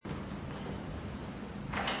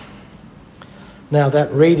Now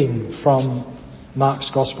that reading from Mark's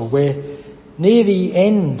Gospel, we're near the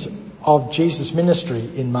end of Jesus' ministry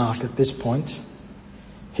in Mark at this point.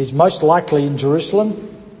 He's most likely in Jerusalem,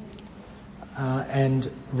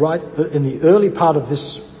 and right in the early part of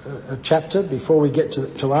this chapter, before we get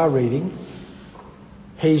to our reading,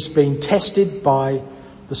 he's been tested by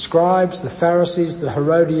the scribes, the Pharisees, the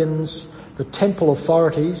Herodians, the temple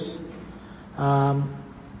authorities, and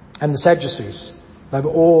the Sadducees. They were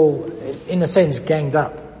all, in a sense, ganged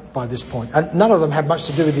up by this point. And none of them had much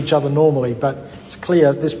to do with each other normally, but it's clear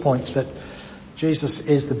at this point that Jesus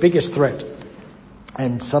is the biggest threat.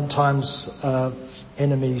 And sometimes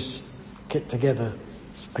enemies get together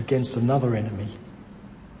against another enemy.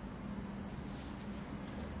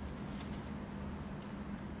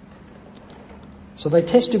 So they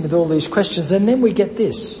test him with all these questions, and then we get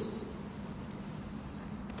this.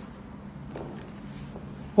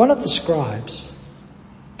 One of the scribes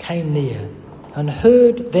came near and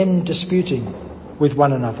heard them disputing with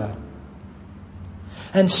one another.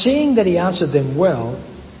 And seeing that he answered them well,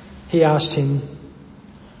 he asked him,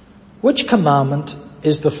 "Which commandment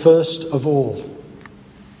is the first of all?"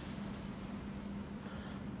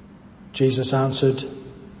 Jesus answered,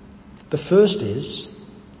 "The first is,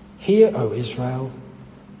 'Hear, O Israel,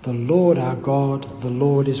 the Lord our God, the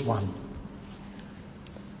Lord is one.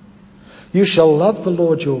 You shall love the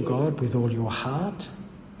Lord your God with all your heart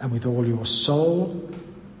and with all your soul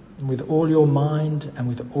and with all your mind and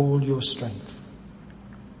with all your strength.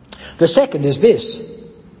 The second is this,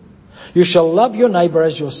 you shall love your neighbour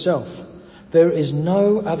as yourself. There is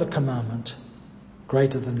no other commandment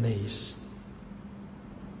greater than these."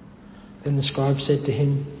 Then the scribe said to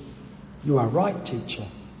him, "You are right, teacher.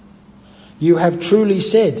 You have truly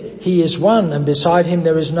said, He is one and beside Him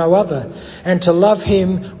there is no other. And to love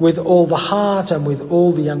Him with all the heart and with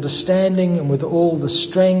all the understanding and with all the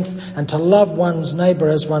strength and to love one's neighbour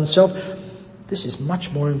as oneself, this is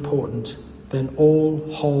much more important than all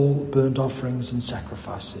whole burnt offerings and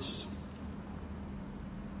sacrifices."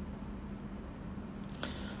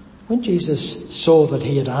 When Jesus saw that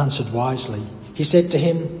he had answered wisely, he said to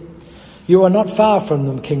him, "You are not far from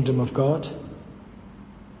the kingdom of God."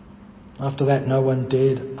 After that, no one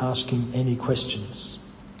dared ask him any questions.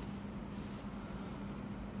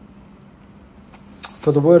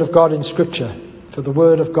 For the word of God in Scripture, for the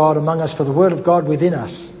word of God among us, for the word of God within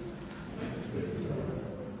us.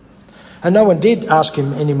 And no one did ask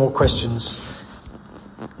him any more questions,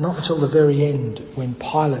 not until the very end, when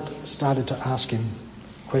Pilate started to ask him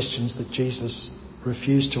questions that Jesus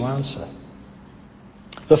refused to answer.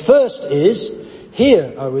 The first is,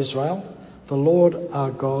 "Hear, O Israel, the Lord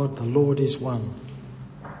our God, the Lord is one."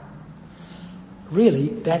 Really,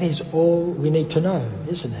 that is all we need to know,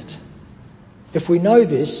 isn't it? If we know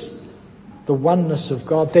this, the oneness of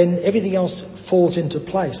God, then everything else falls into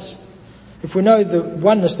place. If we know the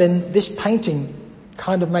oneness, then this painting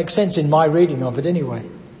kind of makes sense in my reading of it anyway.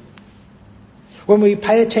 When we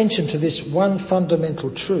pay attention to this one fundamental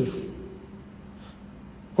truth,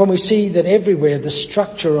 when we see that everywhere the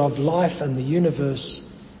structure of life and the universe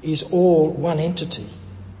is all one entity,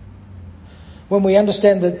 when we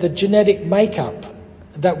understand that the genetic makeup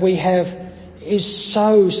that we have is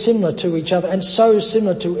so similar to each other and so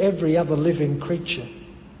similar to every other living creature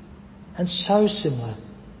and so similar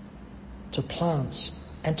to plants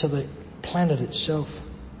and to the planet itself.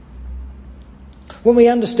 When we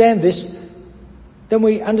understand this, then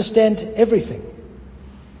we understand everything.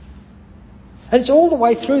 And it's all the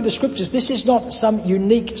way through the Scriptures. This is not some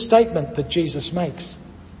unique statement that Jesus makes.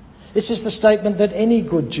 This is the statement that any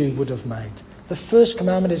good Jew would have made. The first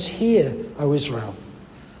commandment is, "Hear, O Israel,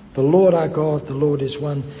 the Lord our God, the Lord is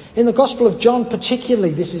one." In the Gospel of John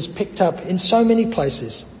particularly, this is picked up in so many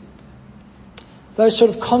places. Those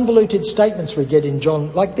sort of convoluted statements we get in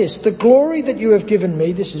John, like this, "The glory that you have given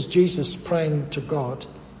me," this is Jesus praying to God,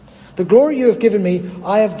 "the glory you have given me,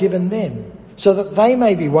 I have given them, so that they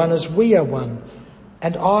may be one as we are one.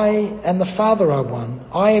 And I and the Father are one.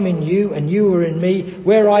 I am in you and you are in me.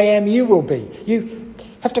 Where I am, you will be." You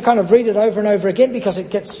have to kind of read it over and over again because it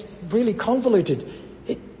gets really convoluted.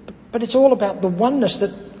 But it's all about the oneness, that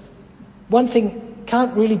one thing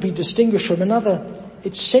can't really be distinguished from another.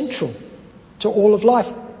 It's central to all of life.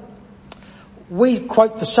 We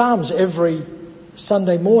quote the Psalms every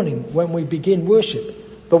Sunday morning when we begin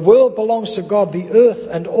worship. The world belongs to God, the earth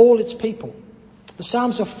and all its people. The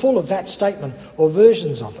Psalms are full of that statement or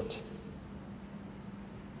versions of it.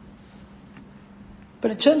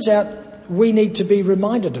 But it turns out we need to be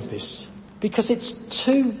reminded of this because it's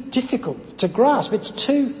too difficult to grasp. It's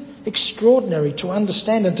too extraordinary to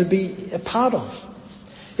understand and to be a part of.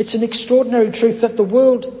 It's an extraordinary truth that the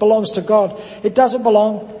world belongs to God. It doesn't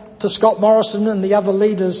belong to Scott Morrison and the other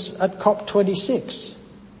leaders at COP26. It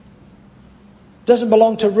doesn't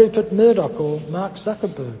belong to Rupert Murdoch or Mark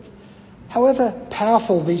Zuckerberg. However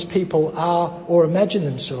powerful these people are or imagine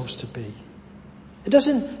themselves to be. It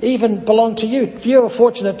doesn't even belong to you. If you're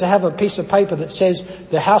fortunate to have a piece of paper that says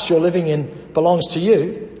the house you're living in belongs to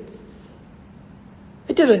you,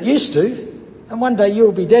 it didn't used to, and one day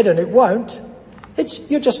you'll be dead and it won't.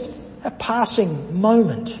 You're just a passing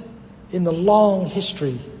moment in the long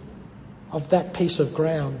history of that piece of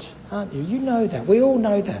ground, aren't you? You know that. We all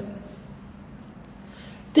know that.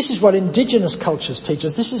 This is what Indigenous cultures teach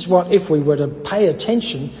us. This is what, if we were to pay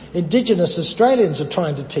attention, Indigenous Australians are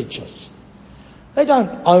trying to teach us. They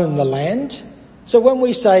don't own the land. So when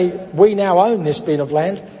we say we now own this bit of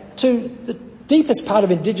land, to the deepest part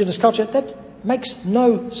of Indigenous culture, that makes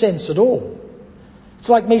no sense at all. It's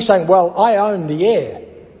like me saying, well, I own the air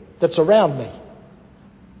that's around me.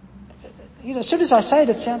 You know, as soon as I say it,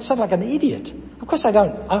 it sounds like an idiot. Of course I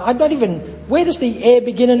don't. I'm not even, where does the air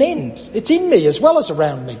begin and end? It's in me as well as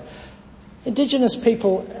around me. Indigenous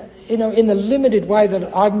people, you know, in the limited way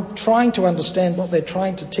that I'm trying to understand what they're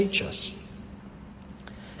trying to teach us,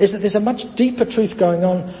 is that there's a much deeper truth going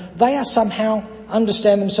on. They are somehow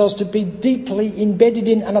understand themselves to be deeply embedded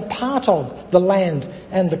in and a part of the land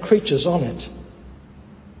and the creatures on it.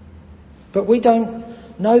 But we don't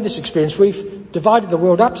know this experience. We've divided the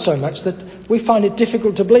world up so much that we find it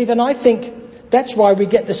difficult to believe. And I think that's why we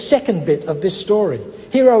get the second bit of this story.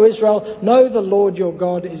 Hear, O Israel, know the Lord your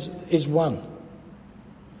God is one.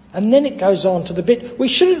 And then it goes on to the bit we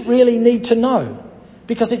shouldn't really need to know,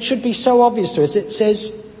 because it should be so obvious to us. It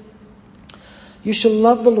says, you shall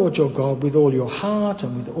love the Lord your God with all your heart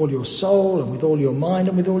and with all your soul and with all your mind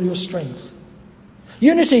and with all your strength.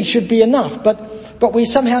 Unity should be enough, but we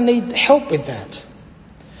somehow need help with that.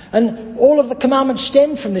 And all of the commandments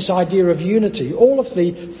stem from this idea of unity. All of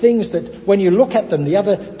the things that, when you look at them, the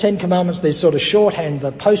other 10 commandments, there's sort of shorthand,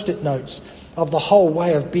 the post-it notes of the whole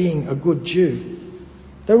way of being a good Jew.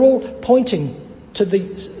 They're all pointing to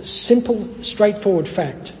the simple, straightforward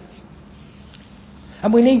fact.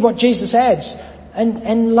 And we need what Jesus adds.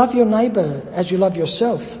 And love your neighbour as you love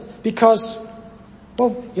yourself. Because,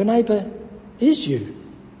 well, your neighbour is you.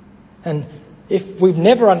 And if we've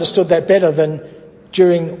never understood that better than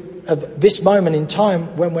during this moment in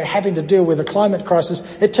time when we're having to deal with a climate crisis,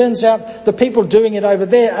 it turns out the people doing it over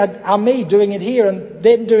there are me doing it here, and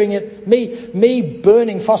them doing it, me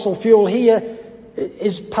burning fossil fuel here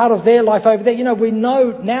is part of their life over there. You know, we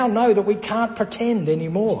now know that we can't pretend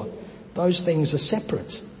anymore. Those things are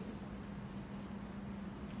separate.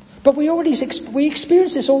 But we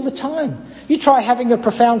experience this all the time. You try having a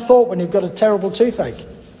profound thought when you've got a terrible toothache.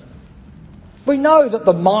 We know that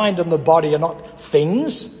the mind and the body are not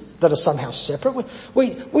things that are somehow separate.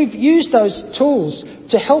 We've used those tools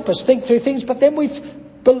to help us think through things, but then we've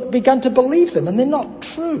begun to believe them, and they're not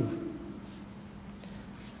true.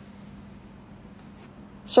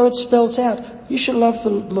 So it spells out, you shall love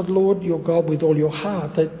the Lord your God with all your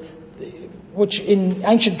heart, which in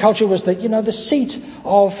ancient culture was the seat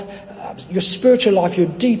of your spiritual life, your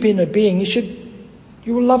deep inner being.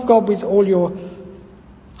 You will love God with all your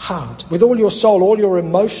heart, with all your soul, all your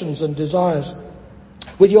emotions and desires,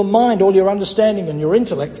 with your mind, all your understanding and your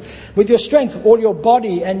intellect, with your strength, all your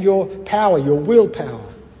body and your power, your willpower.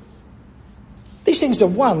 These things are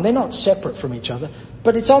one. They're not separate from each other,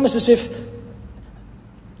 but it's almost as if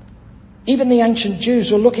even the ancient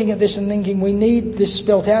Jews were looking at this and thinking, we need this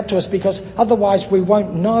spelt out to us, because otherwise we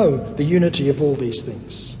won't know the unity of all these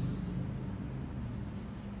things.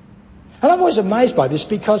 And I'm always amazed by this,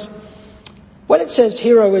 because when it says,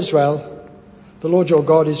 hear, O Israel, the Lord your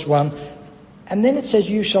God is one, and then it says,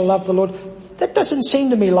 you shall love the Lord, that doesn't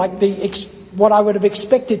seem to me like what I would have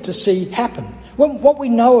expected to see happen. What we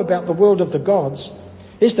know about the world of the gods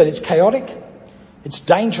is that it's chaotic, it's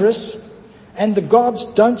dangerous, and the gods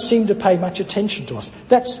don't seem to pay much attention to us.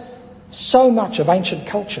 That's so much of ancient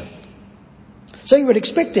culture. So you would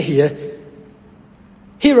expect to hear,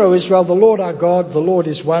 hear, O Israel, the Lord our God, the Lord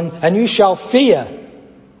is one, and you shall fear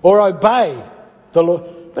or obey the Lord.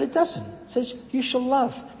 But it doesn't. It says, you shall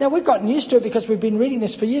love. Now, we've gotten used to it because we've been reading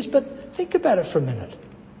this for years, but think about it for a minute.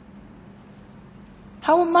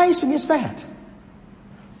 How amazing is that?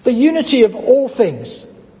 The unity of all things,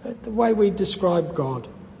 the way we describe God.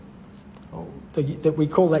 That we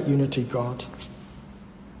call that unity God.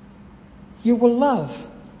 You will love.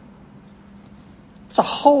 It's a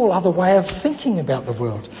whole other way of thinking about the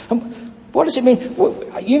world. And what does it mean?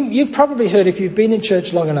 You've probably heard, if you've been in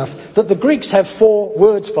church long enough, that the Greeks have 4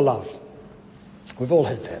 words for love. We've all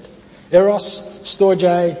heard that. Eros,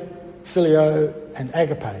 storge, phileo, and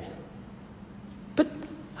agape. But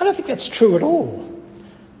I don't think that's true at all.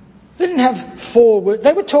 They didn't have 4 words.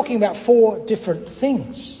 They were talking about 4 different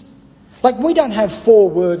things. Like we don't have 4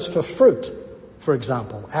 words for fruit, for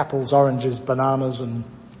example. Apples, oranges, bananas, and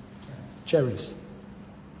cherries.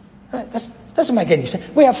 That doesn't make any sense.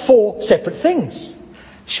 We have 4 separate things.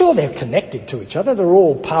 Sure, they're connected to each other. They're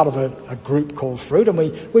all part of a group called fruit, and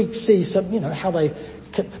we see some, how they...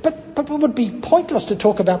 But it would be pointless to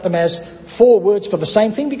talk about them as 4 words for the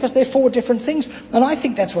same thing because they're 4 different things. And I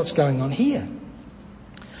think that's what's going on here.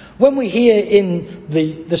 When we hear in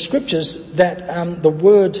the scriptures that the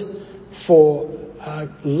word for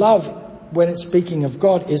love, when it's speaking of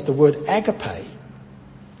God, is the word agape,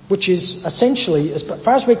 which is essentially, as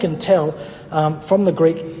far as we can tell from the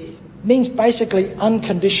Greek, means basically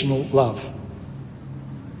unconditional love.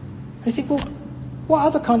 And you think, well, what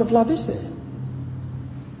other kind of love is there?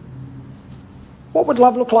 What would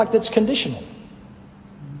love look like that's conditional?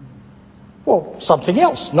 Well, something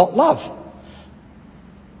else, not love.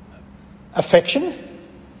 Affection.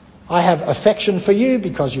 I have affection for you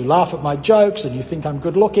because you laugh at my jokes and you think I'm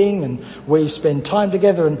good looking and we spend time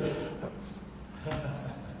together and...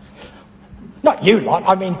 Not you lot,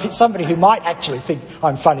 I mean somebody who might actually think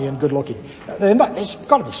I'm funny and good looking. There's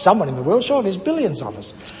got to be someone in the world, sure, there's billions of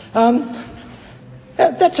us.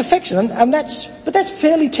 That's affection, but that's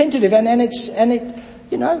fairly tentative, and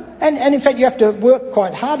in fact you have to work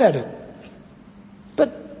quite hard at it.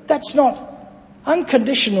 But that's not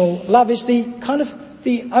unconditional love. Is the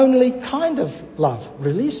only kind of love,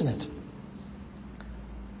 really, isn't it?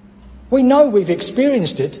 We know we've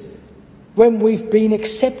experienced it when we've been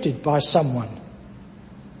accepted by someone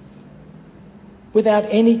without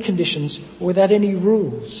any conditions, without any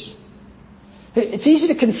rules. It's easy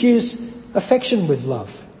to confuse affection with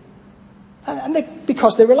love. And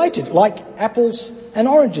because they're related, like apples and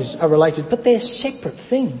oranges are related, but they're separate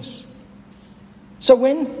things. So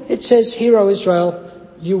when it says, "Hear, O Israel,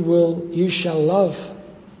 you shall love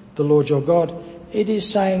the Lord your God," it is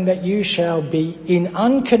saying that you shall be in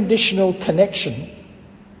unconditional connection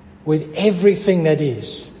with everything that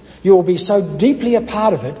is. You will be so deeply a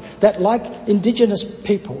part of it that, like Indigenous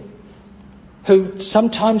people who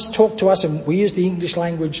sometimes talk to us, and we use the English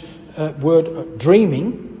language word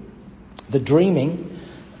dreaming,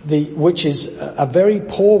 which is a very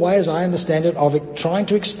poor way, as I understand it, of trying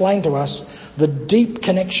to explain to us the deep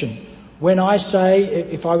connection. When I say,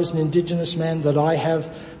 if I was an Indigenous man, that I have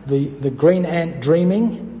the green ant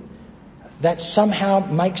dreaming, that somehow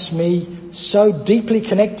makes me so deeply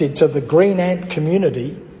connected to the green ant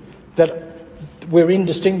community that we're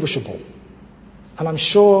indistinguishable. And I'm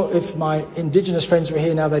sure if my Indigenous friends were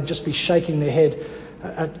here now, they'd just be shaking their head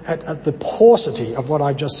at the paucity of what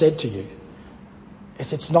I just said to you.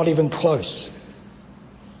 It's not even close.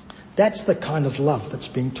 That's the kind of love that's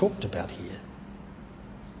being talked about here.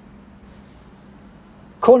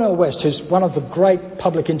 Cornel West, who's one of the great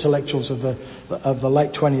public intellectuals of the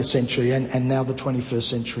late 20th century and now the 21st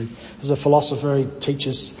century, is a philosopher. He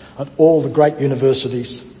teaches at all the great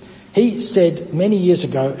universities. He said many years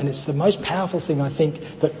ago, and it's the most powerful thing I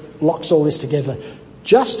think that locks all this together,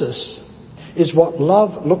 justice is what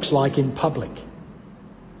love looks like in public.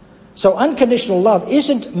 So unconditional love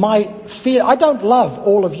isn't my fear. I don't love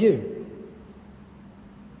all of you.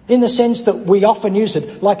 In the sense that we often use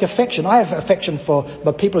it like affection. I have affection for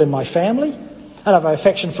the people in my family, and I have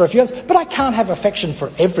affection for a few others, but I can't have affection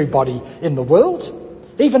for everybody in the world.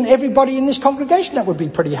 Even everybody in this congregation, that would be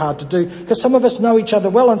pretty hard to do, because some of us know each other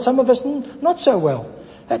well and some of us not so well.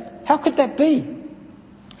 How could that be?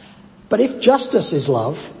 But if justice is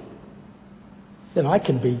love, then I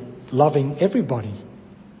can be loving everybody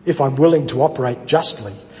if I'm willing to operate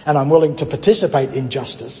justly and I'm willing to participate in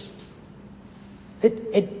justice.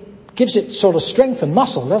 It gives it sort of strength and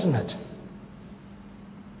muscle, doesn't it?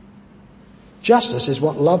 Justice is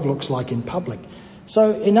what love looks like in public.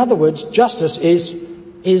 So, in other words, justice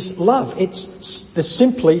is love. It's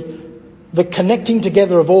simply the connecting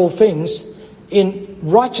together of all things in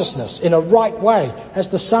righteousness, in a right way, as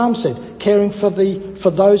the Psalm said, caring for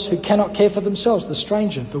those who cannot care for themselves, the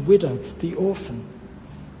stranger, the widow, the orphan.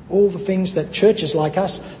 All the things that churches like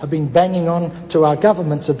us have been banging on to our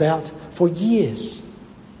governments about for years,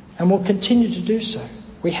 and will continue to do so.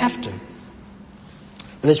 We have to.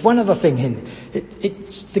 But there's one other thing here.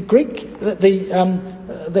 It's the Greek,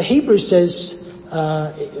 the Hebrew says,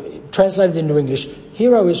 translated into English,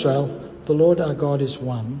 "Hear, O Israel, the Lord our God is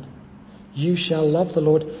one. You shall love the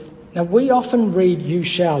Lord." Now we often read "you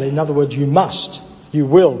shall," in other words, you must, you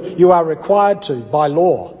will, you are required to by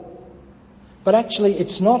law. But actually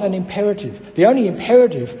it's not an imperative. The only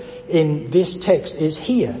imperative in this text is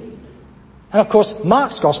hear. And of course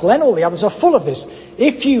Mark's Gospel and all the others are full of this.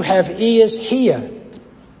 If you have ears, hear.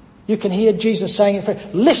 You can hear Jesus saying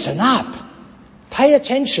it. Listen up. Pay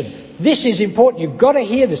attention. This is important. You've got to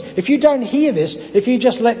hear this. If you don't hear this, if you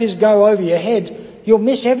just let this go over your head, you'll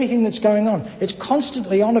miss everything that's going on. It's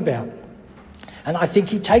constantly on about. And I think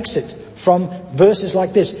he takes it from verses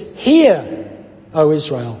like this. Hear, O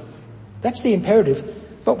Israel. That's the imperative.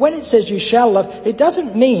 But when it says you shall love, it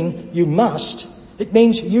doesn't mean you must. It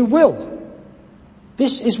means you will.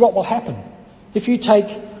 This is what will happen. If you take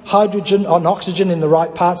hydrogen and oxygen in the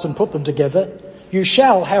right parts and put them together, you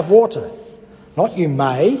shall have water. Not you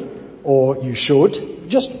may or you should,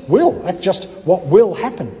 just will. That's just what will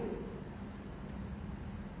happen.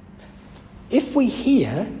 If we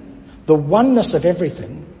hear the oneness of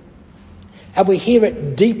everything, and we hear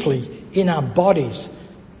it deeply in our bodies,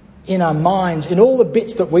 in our minds, in all the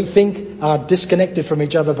bits that we think are disconnected from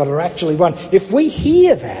each other but are actually one, if we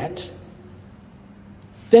hear that,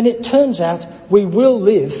 then it turns out we will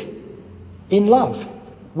live in love.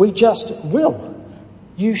 We just will.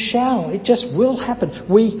 You shall. It just will happen.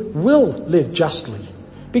 We will live justly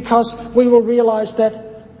because we will realise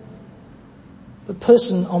that the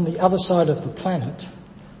person on the other side of the planet,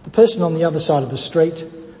 the person on the other side of the street,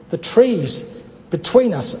 the trees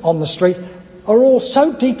between us on the street are all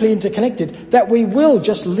so deeply interconnected that we will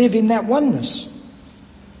just live in that oneness.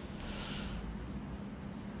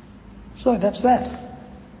 So that's that.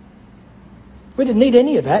 We didn't need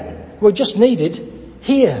any of that. We just needed,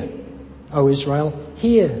 hear, O Israel,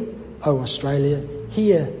 hear, O Australia,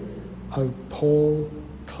 hear, O Paul,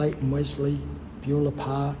 Clayton Wesley, Beulah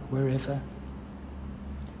Park, wherever.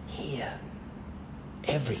 Hear.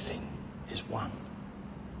 Everything is one.